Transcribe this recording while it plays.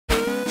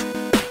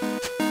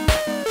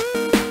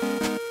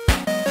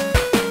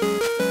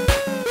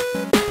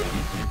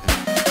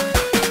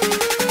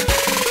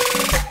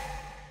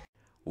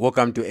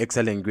Welcome to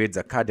Excellent Grades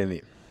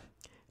Academy.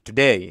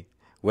 Today,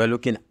 we're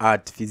looking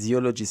at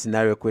physiology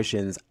scenario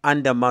questions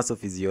under muscle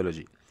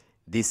physiology.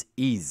 This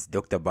is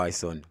Dr.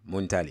 Byson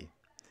Muntali.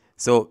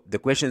 So, the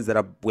questions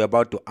that we're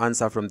about to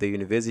answer from the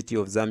University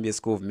of Zambia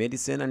School of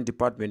Medicine and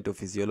Department of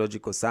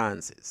Physiological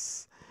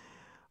Sciences.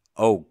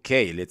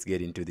 Okay, let's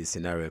get into this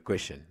scenario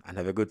question and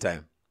have a good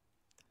time.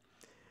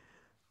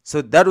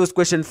 So, that was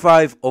question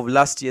 5 of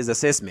last year's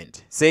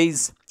assessment.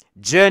 Says,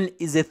 Jen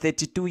is a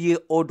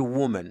 32-year-old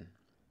woman.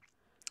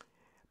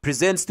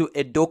 Presents to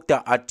a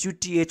doctor at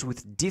UTH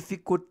with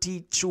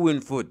difficulty chewing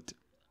food.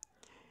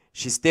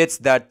 She states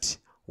that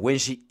when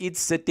she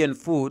eats certain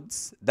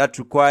foods that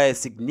require a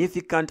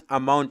significant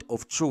amount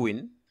of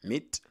chewing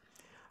meat,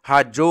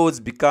 her jaws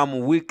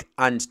become weak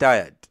and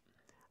tired.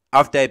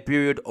 After a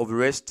period of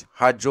rest,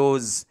 her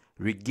jaws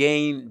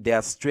regain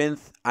their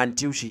strength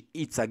until she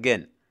eats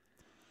again.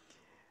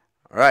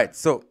 Alright,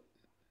 so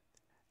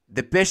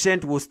the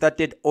patient was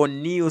started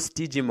on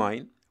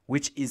neostigmine,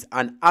 which is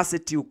an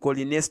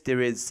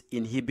acetylcholinesterase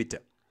inhibitor.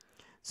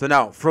 So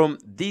now, from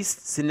these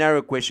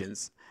scenario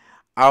questions,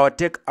 our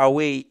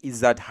takeaway is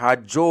that her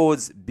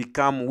jaws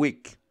become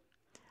weak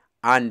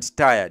and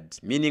tired,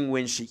 meaning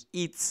when she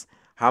eats,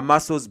 her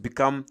muscles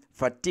become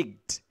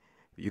fatigued.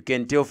 You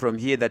can tell from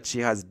here that she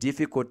has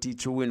difficulty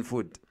chewing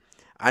food.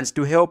 And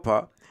to help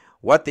her,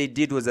 what they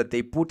did was that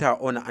they put her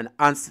on an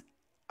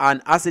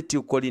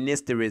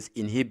acetylcholinesterase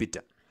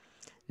inhibitor.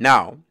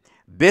 Now,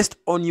 based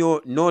on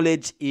your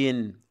knowledge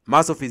in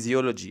muscle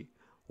physiology,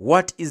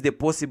 what is the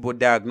possible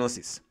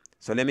diagnosis?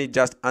 So let me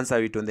just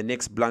answer it on the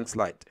next blank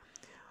slide.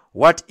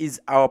 What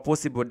is our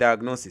possible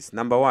diagnosis?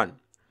 Number 1,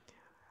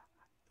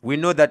 we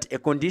know that a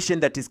condition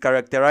that is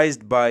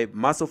characterized by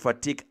muscle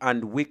fatigue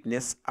and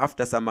weakness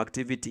after some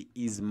activity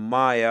is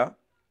myasthenia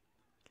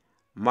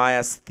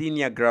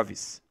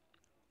gravis.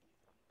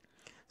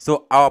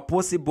 So our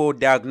possible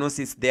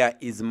diagnosis there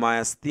is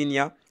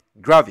myasthenia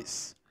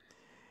gravis.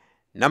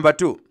 Number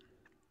 2,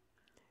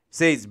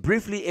 says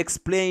briefly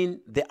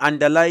explain the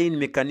underlying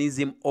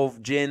mechanism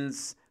of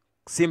Jen's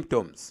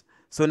symptoms.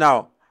 So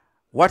now,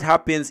 what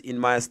happens in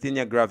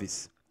myasthenia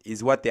gravis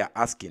is what they are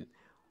asking.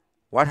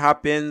 What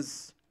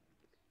happens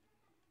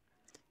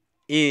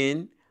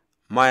in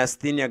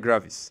myasthenia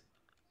gravis?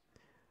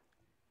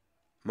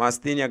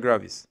 Myasthenia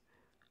gravis.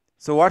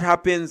 So what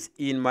happens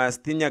in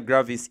myasthenia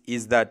gravis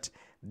is that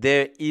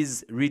there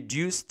is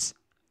reduced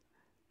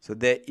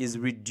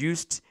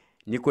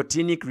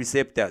nicotinic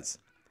receptors.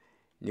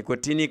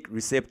 Nicotinic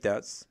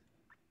receptors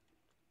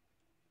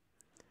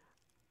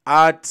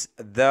at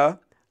the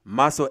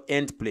muscle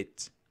end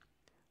plate.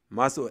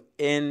 Muscle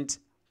end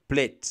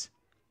plate.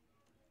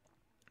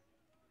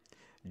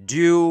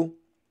 Due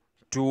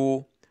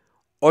to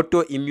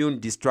autoimmune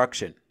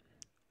destruction.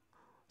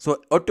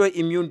 So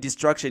autoimmune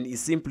destruction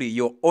is simply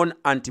your own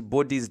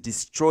antibodies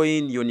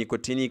destroying your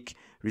nicotinic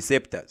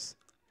receptors.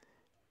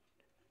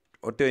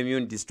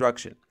 Autoimmune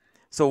destruction.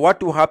 So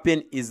what will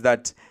happen is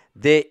that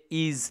there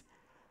is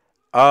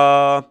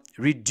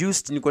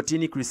reduced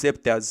nicotinic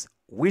receptors,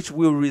 which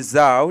will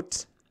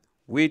result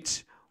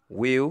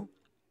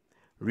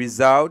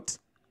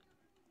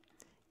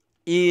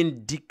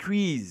in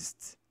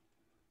decreased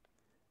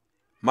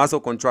muscle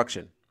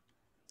contraction.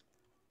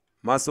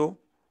 Muscle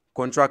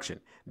contraction.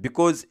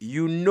 Because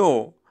you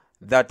know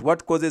that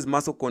what causes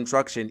muscle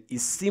contraction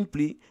is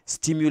simply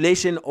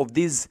stimulation of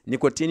these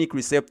nicotinic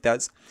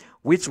receptors,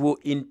 which will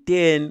in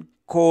turn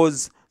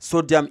cause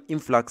sodium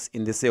influx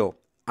in the cell.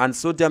 And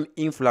sodium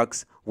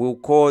influx will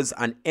cause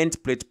an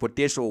end plate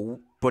potential,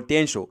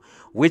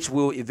 which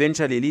will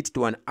eventually lead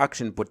to an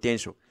action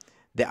potential.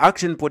 The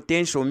action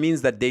potential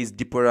means that there is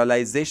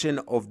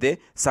depolarization of the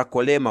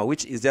sarcolemma,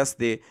 which is just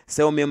the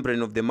cell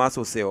membrane of the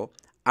muscle cell,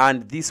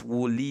 and this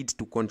will lead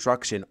to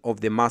contraction of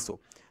the muscle.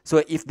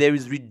 So if there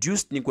is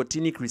reduced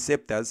nicotinic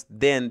receptors,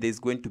 then there's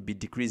going to be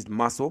decreased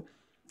muscle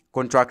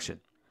contraction.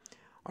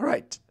 All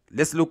right,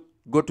 let's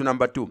go to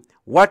number 2.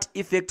 What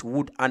effect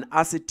would an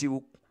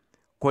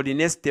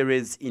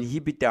acetylcholinesterase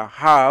inhibitor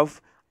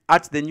have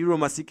at the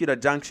neuromuscular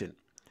junction?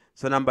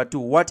 So number 2,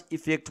 what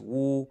effect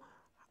will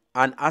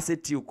an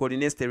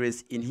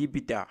acetylcholinesterase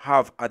inhibitor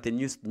have at the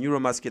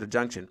neuromuscular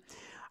junction?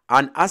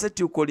 An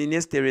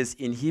acetylcholinesterase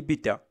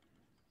inhibitor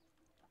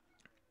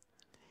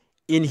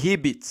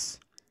inhibits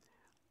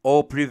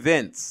or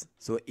prevents,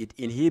 so it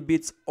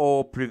inhibits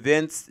or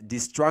prevents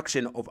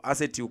destruction of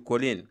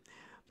acetylcholine,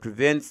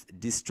 prevents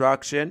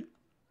destruction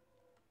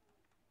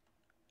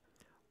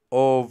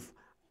of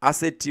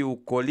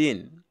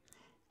acetylcholine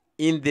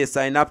in the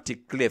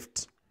synaptic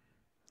cleft.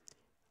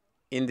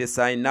 In the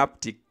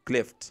synaptic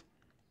cleft.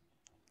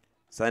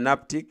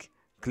 Synaptic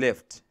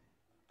cleft.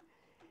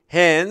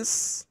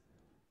 Hence,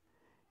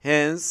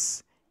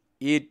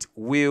 it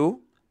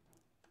will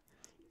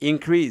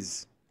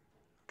increase.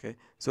 Okay,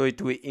 so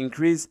it will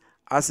increase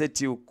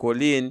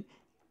acetylcholine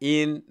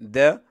in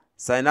the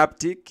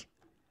synaptic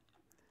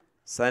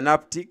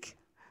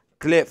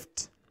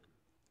cleft,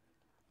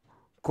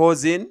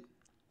 causing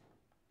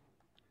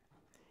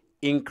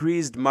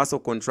increased muscle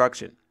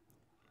contraction.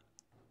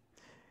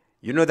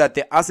 You know that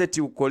the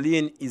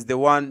acetylcholine is the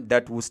one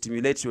that will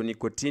stimulate your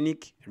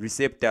nicotinic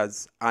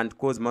receptors and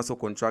cause muscle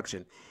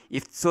contraction.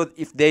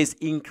 If there is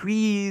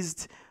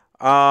increased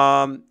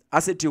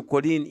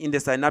acetylcholine in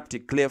the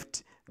synaptic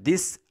cleft,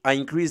 this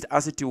increased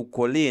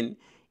acetylcholine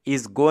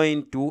is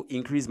going to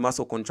increase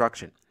muscle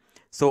contraction.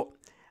 So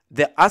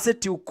the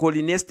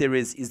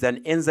acetylcholinesterase is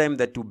an enzyme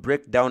that will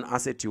break down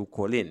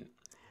acetylcholine.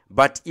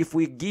 But if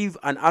we give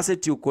an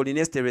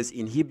acetylcholinesterase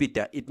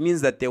inhibitor, it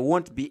means that there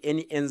won't be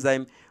any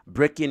enzyme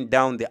breaking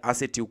down the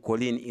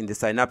acetylcholine in the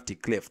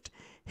synaptic cleft.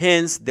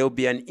 Hence, there will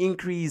be an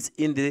increase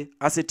in the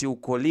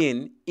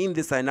acetylcholine in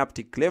the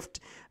synaptic cleft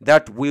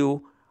that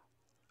will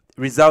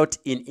result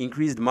in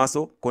increased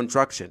muscle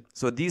contraction.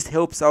 So this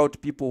helps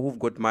out people who've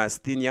got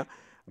myasthenia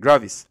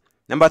gravis.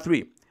 Number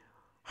 3,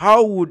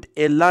 how would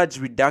a large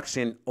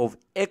reduction of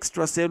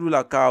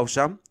extracellular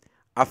calcium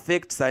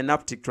affect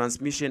synaptic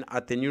transmission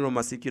at the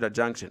neuromuscular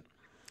junction?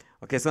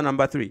 Okay, so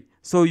number 3.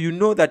 So you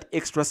know that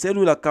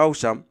extracellular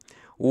calcium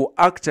will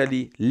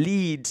actually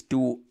lead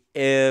to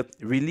a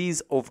release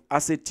of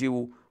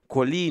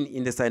acetylcholine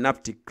in the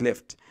synaptic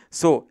cleft.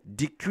 So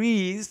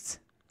decreased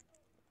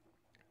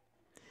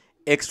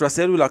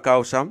extracellular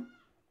calcium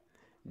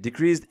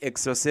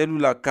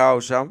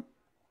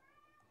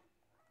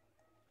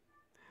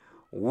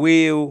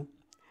will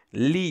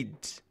lead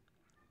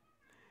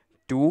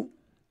to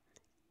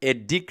a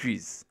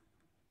decrease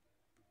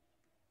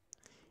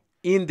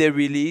in the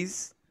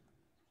release,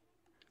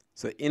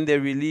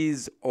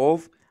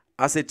 of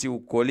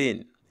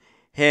acetylcholine.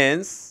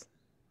 Hence,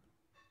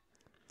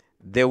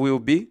 there will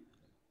be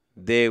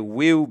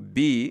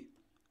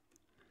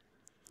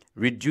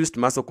reduced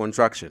muscle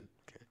contraction.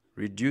 Okay.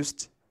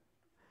 Reduced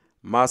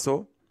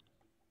muscle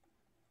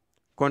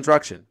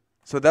contraction.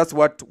 So that's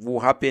what will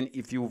happen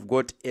if you've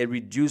got a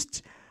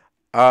reduced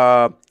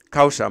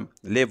calcium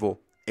level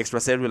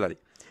extracellularly.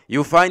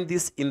 You'll find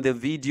this in the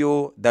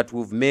video that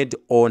we've made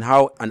on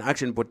how an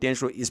action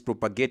potential is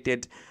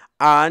propagated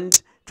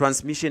and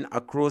transmission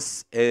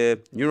across a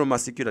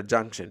neuromuscular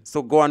junction.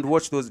 So go and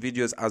watch those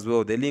videos as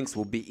well. The links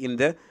will be in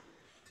the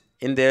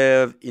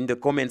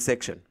comment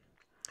section.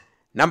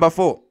 Number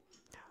 4,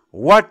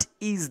 what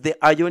is the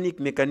ionic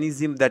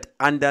mechanism that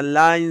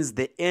underlines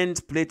the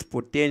end plate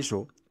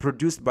potential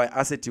produced by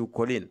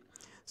acetylcholine?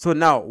 So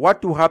now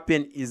what will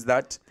happen is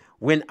that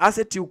when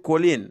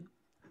acetylcholine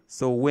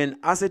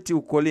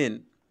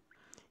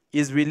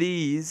is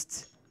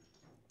released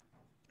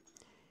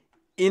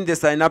in the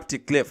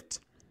synaptic cleft,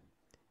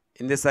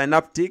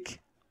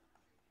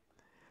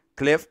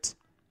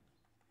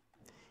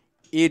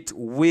 it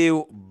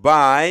will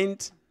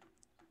bind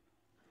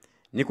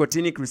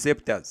nicotinic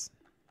receptors.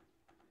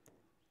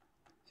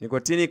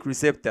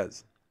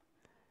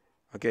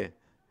 Okay.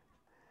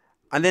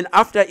 And then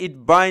after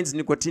it binds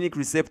nicotinic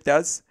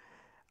receptors,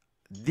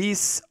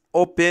 this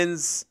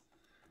opens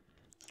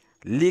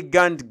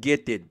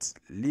ligand-gated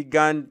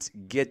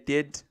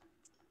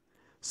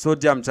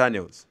sodium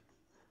channels.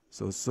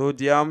 So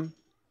sodium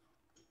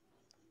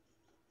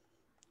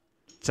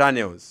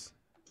channels.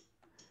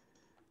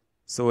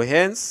 So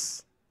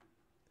hence,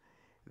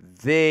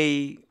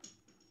 there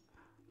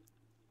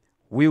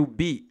will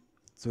be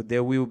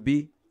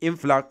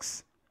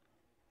influx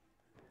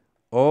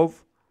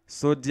of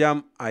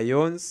sodium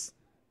ions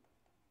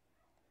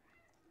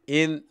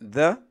in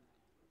the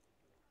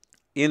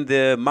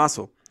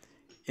muscle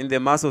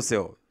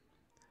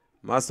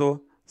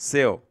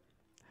cell,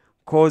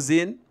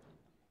 causing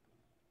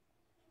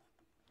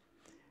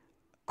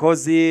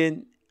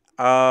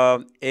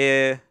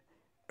a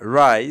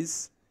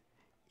rise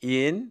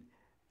in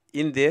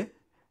the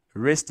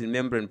resting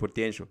membrane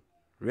potential.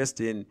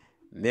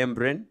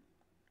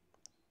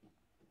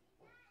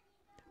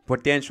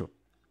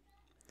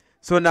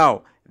 So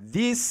now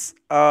this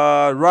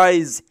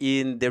rise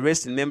in the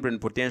resting membrane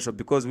potential,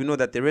 because we know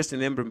that the resting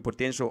membrane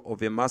potential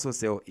of a muscle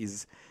cell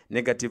is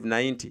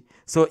 -90.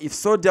 So if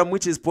sodium,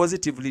 which is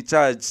positively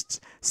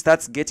charged,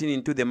 starts getting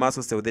into the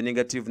muscle cell, the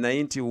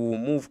 -90 will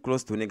move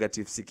close to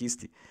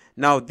 -60.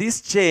 Now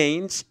this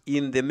change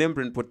in the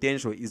membrane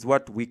potential is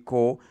what we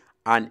call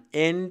an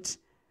end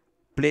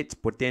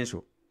plate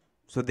potential.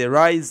 So the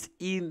rise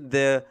in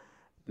the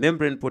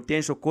membrane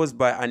potential caused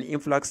by an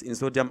influx in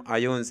sodium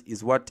ions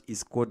is what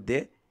is called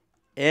the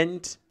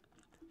end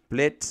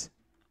plate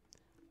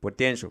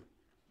potential.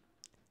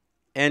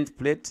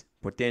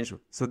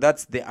 So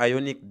that's the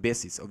ionic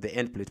basis of the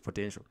end plate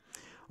potential.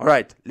 All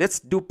right, let's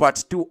do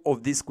part 2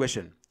 of this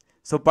question.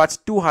 So part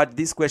 2 had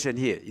this question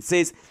here. It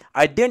says,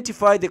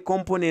 identify the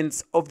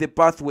components of the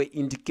pathway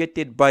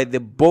indicated by the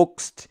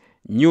boxed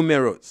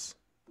numerals.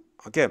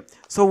 Okay,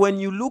 so when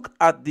you look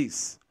at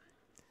this,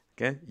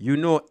 okay, you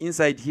know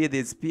inside here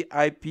there's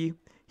PIP,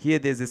 here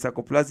there's a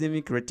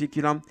sarcoplasmic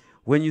reticulum.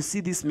 When you see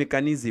this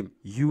mechanism,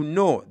 you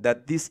know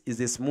that this is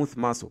a smooth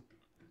muscle.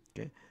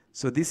 Okay,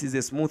 so this is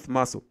a smooth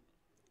muscle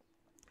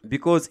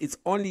because it's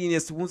only in a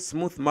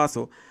smooth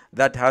muscle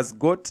that has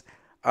got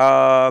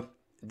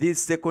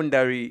these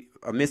secondary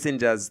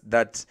messengers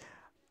that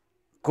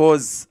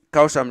cause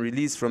calcium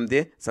release from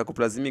the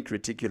sarcoplasmic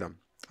reticulum.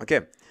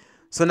 Okay,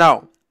 so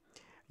now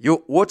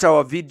You watch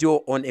our video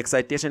on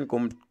excitation,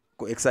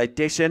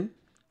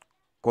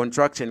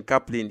 contraction,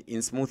 coupling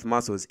in smooth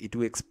muscles. It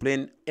will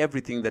explain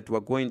everything that we're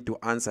going to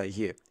answer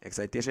here.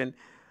 Excitation,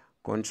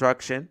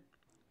 contraction,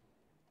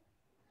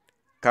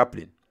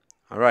 coupling.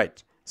 All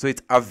right. So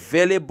it's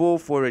available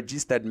for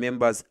registered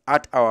members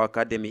at our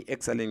academy,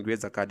 Excellent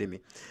Grades Academy.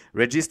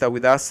 Register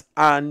with us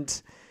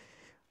and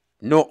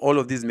know all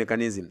of these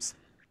mechanisms.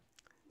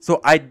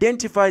 So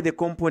identify the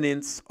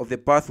components of the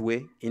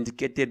pathway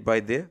indicated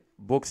by the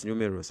box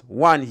numerals.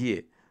 One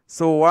here.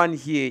 So one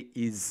here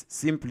is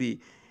simply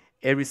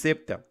a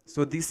receptor.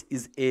 So this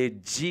is a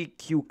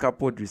GQ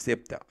coupled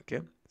receptor. Okay.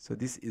 So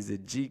this is a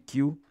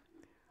GQ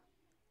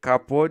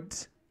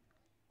coupled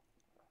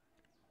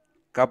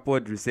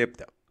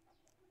receptor.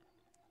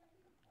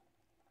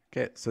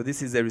 Okay. So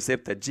this is a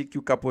receptor,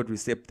 GQ coupled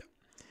receptor.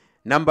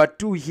 Number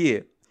 2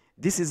 here.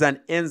 This is an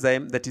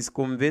enzyme that is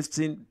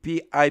converting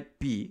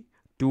PIP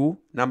to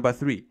number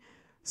 3.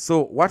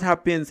 So what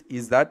happens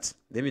is that,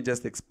 let me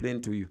just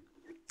explain to you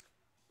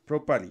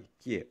properly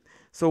here.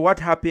 So what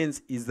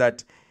happens is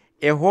that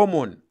a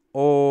hormone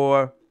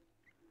or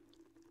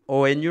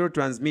a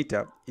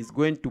neurotransmitter is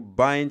going to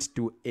bind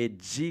to a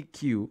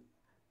GQ,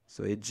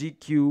 so a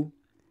GQ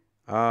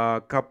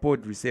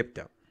coupled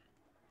receptor.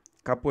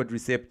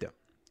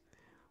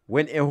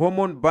 When a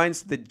hormone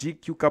binds to the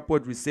GQ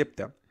coupled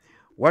receptor,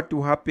 what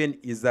will happen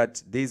is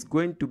that there is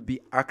going to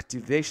be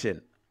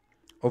activation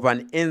of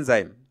an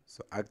enzyme.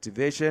 So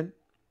activation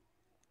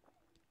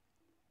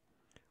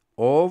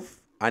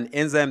of an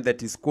enzyme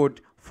that is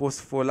called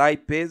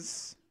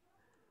phospholipase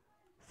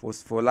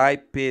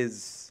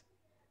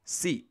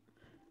C,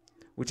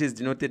 which is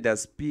denoted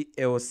as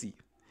PLC.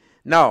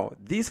 Now,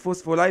 this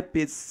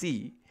phospholipase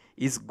C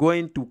is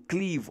going to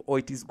cleave, or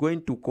it is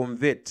going to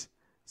convert.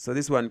 So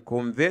this one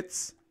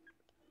converts.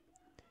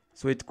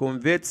 So it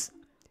converts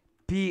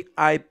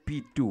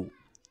PIP2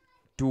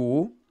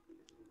 to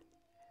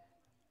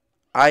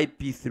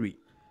IP3.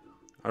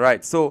 All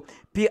right. So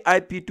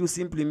PIP2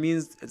 simply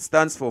means, it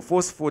stands for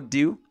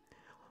phosphodiol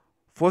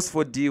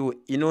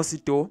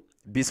inositol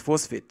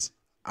bisphosphate,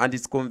 and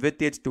it's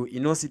converted to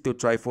inositol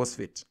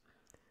triphosphate.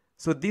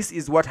 So this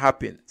is what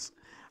happens.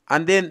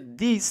 And then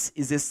this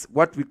is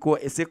what we call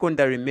a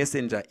secondary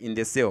messenger in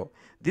the cell.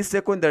 This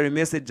secondary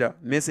messenger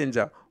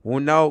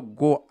will now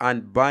go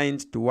and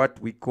bind to what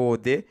we call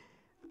the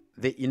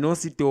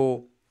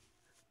inositol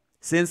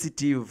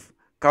sensitive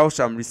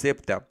calcium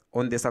receptor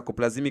on the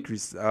sarcoplasmic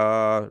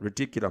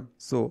reticulum,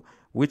 so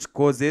which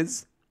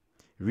causes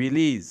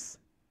release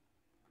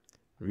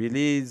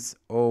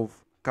of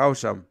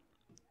calcium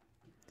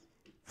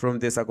from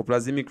the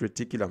sarcoplasmic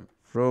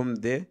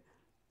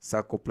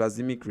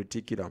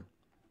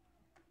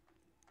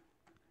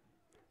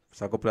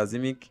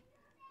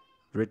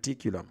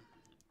reticulum,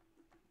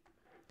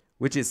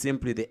 which is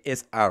simply the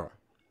SR.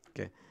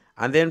 Okay,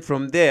 and then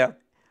from there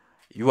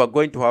you are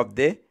going to have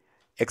the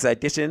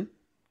excitation,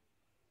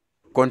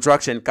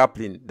 contraction,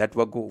 coupling that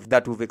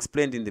we've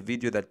explained in the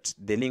video that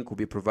the link will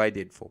be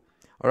provided for.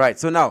 All right,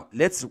 so now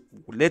let's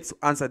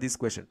answer this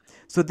question.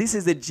 So this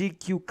is a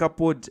GQ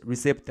coupled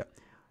receptor.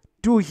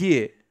 2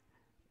 here,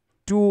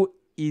 2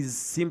 is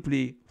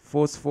simply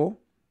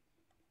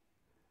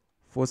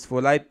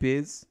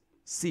phospholipase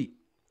C.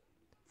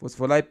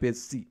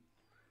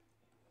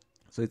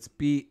 So it's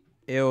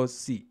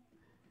PLC.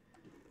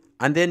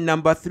 And then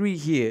number 3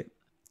 here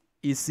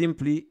is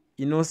simply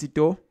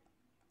inositol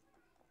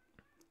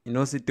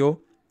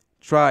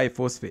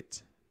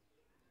triphosphate,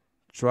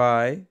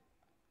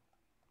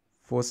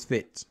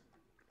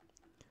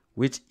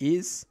 which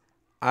is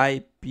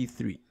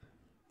IP3.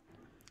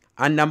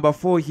 And number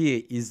 4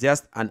 here is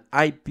just an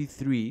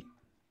IP3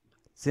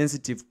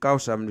 sensitive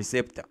calcium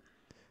receptor.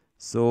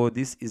 So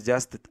this is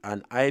just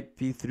an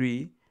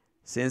IP3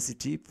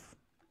 sensitive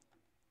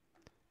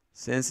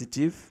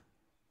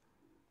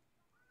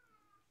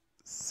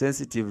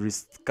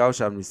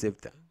calcium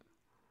receptor.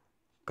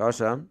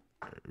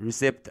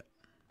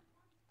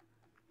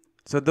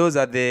 So those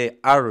are the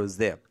arrows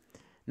there.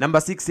 Number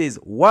 6 says,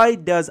 why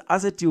does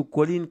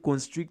acetylcholine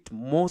constrict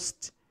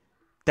most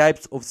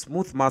types of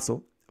smooth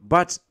muscle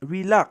but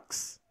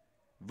relax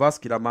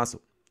vascular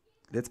muscle?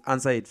 Let's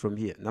answer it from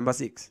here. Number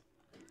 6.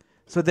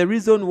 So the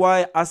reason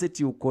why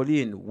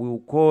acetylcholine will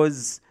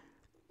cause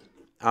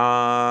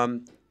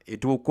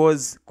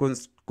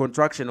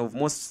contraction of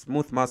most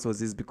smooth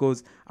muscles is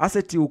because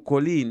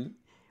acetylcholine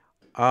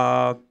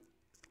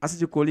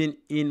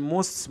in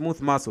most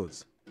smooth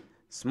muscles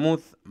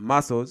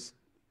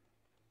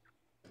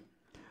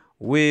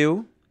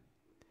will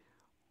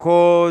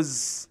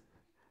cause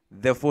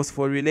the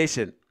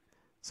phosphorylation.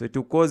 So it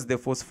will cause the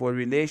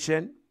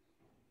phosphorylation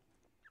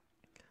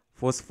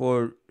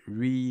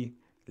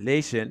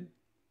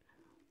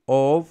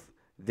of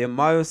the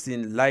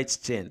myosin light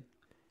chain.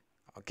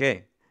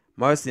 Okay,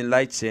 myosin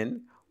light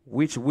chain,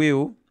 which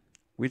will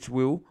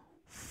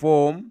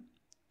form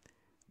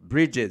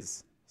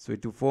bridges. So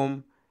it will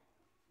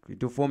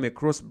form a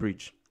cross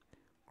bridge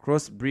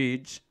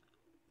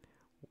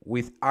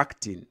with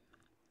actin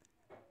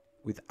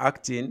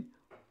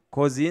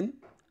causing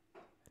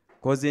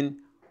causing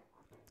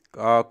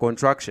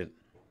contraction,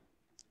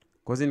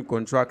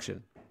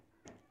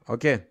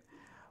 okay.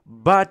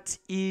 But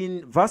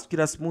in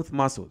vascular smooth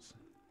muscles,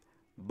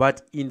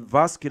 what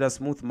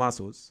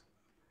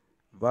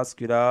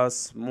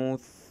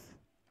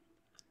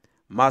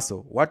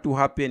will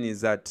happen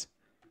is that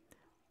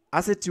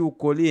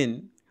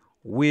acetylcholine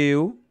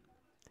will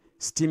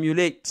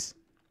stimulate.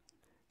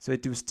 So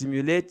it will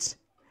stimulate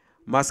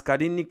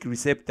muscarinic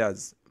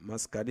receptors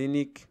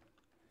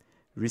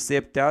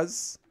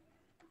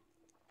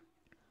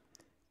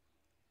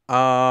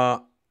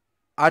at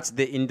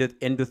the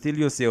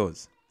endothelial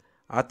cells.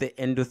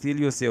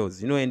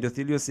 You know,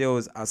 endothelial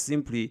cells are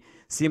simple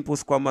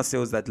squamous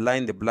cells that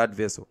line the blood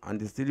vessel.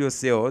 Endothelial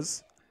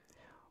cells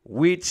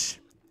which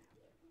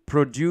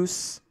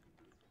produce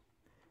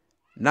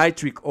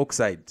nitric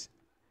oxide.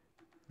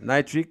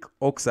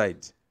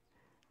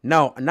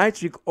 Now,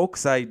 nitric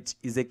oxide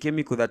is a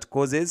chemical that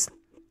causes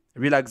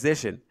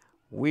relaxation,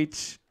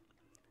 which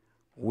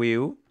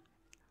will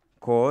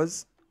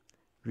cause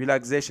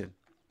relaxation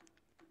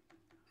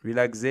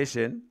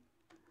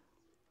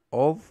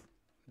of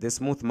the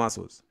smooth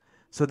muscles.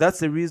 So that's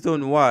the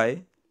reason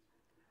why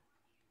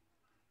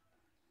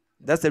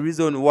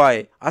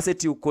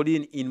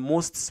acetylcholine in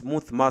most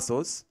smooth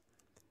muscles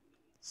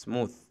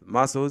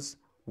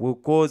will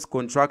cause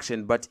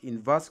contraction, but in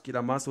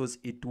vascular muscles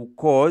it will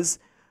cause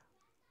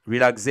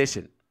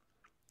relaxation.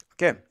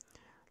 Okay,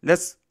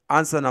 let's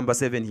answer number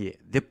 7 here.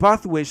 The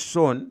pathway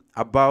shown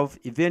above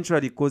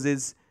eventually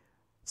causes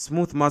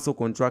smooth muscle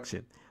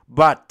contraction,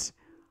 but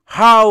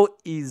how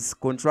is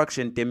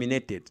contraction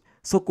terminated?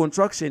 So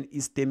contraction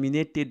is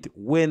terminated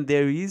when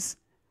there is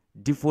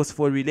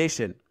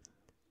dephosphorylation.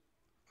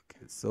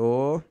 Okay,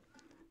 so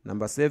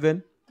number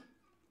 7,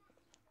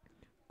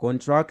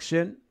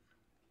 contraction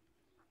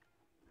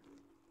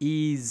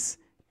is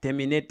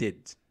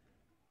terminated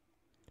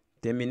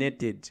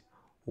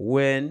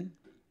when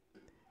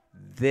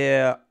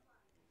there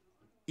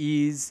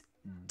is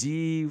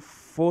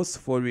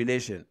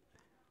dephosphorylation.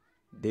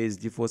 There is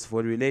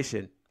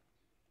dephosphorylation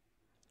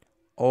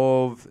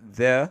of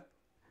the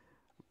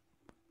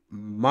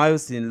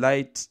myosin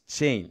light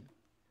chain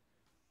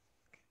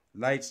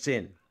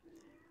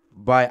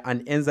by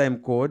an enzyme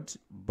called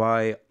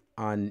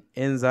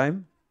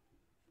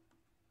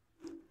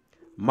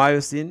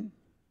myosin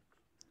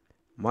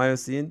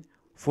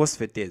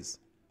phosphatase.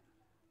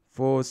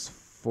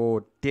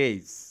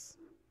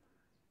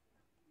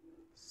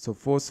 So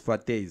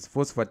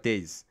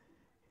phosphatase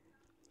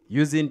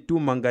using 2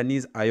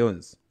 manganese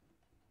ions.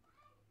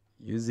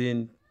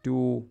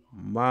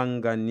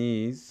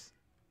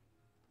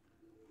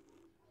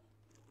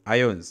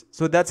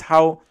 So that's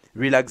how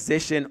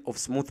relaxation of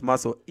smooth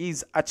muscle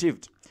is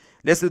achieved.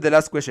 Let's do the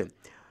last question.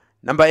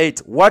 Number 8.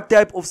 What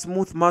type of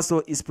smooth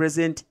muscle is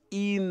present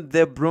in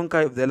the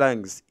bronchi of the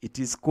lungs? It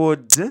is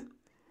called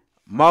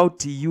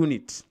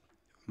multi-unit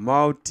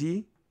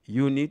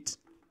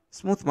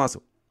smooth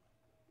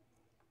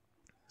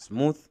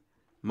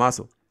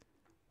muscle.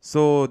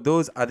 So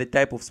those are the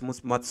type of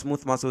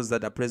smooth muscles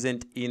that are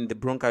present in the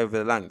bronchi of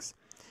the lungs.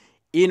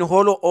 In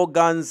hollow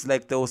organs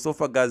like the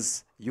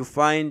esophagus, you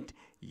find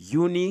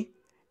unit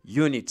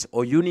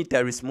or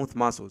unitary smooth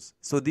muscles.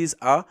 So these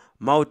are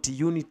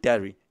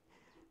multinary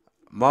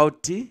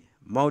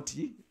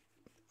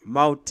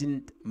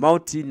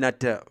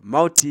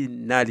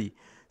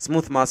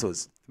smooth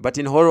muscles. But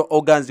in hollow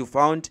organs, you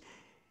found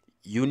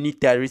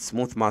unitary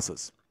smooth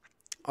muscles.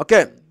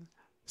 Okay,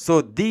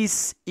 so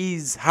this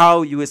is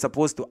how you were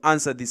supposed to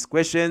answer these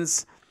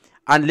questions.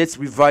 And let's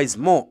revise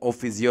more of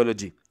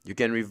physiology. You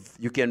can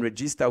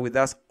register with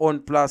us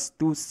on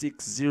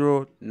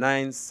 +260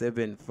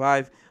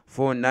 975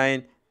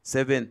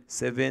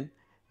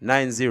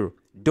 497790.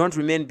 Don't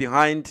remain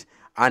behind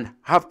and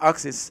have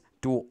access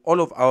to all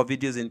of our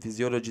videos in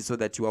physiology so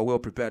that you are well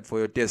prepared for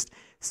your test.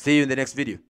 See you in the next video.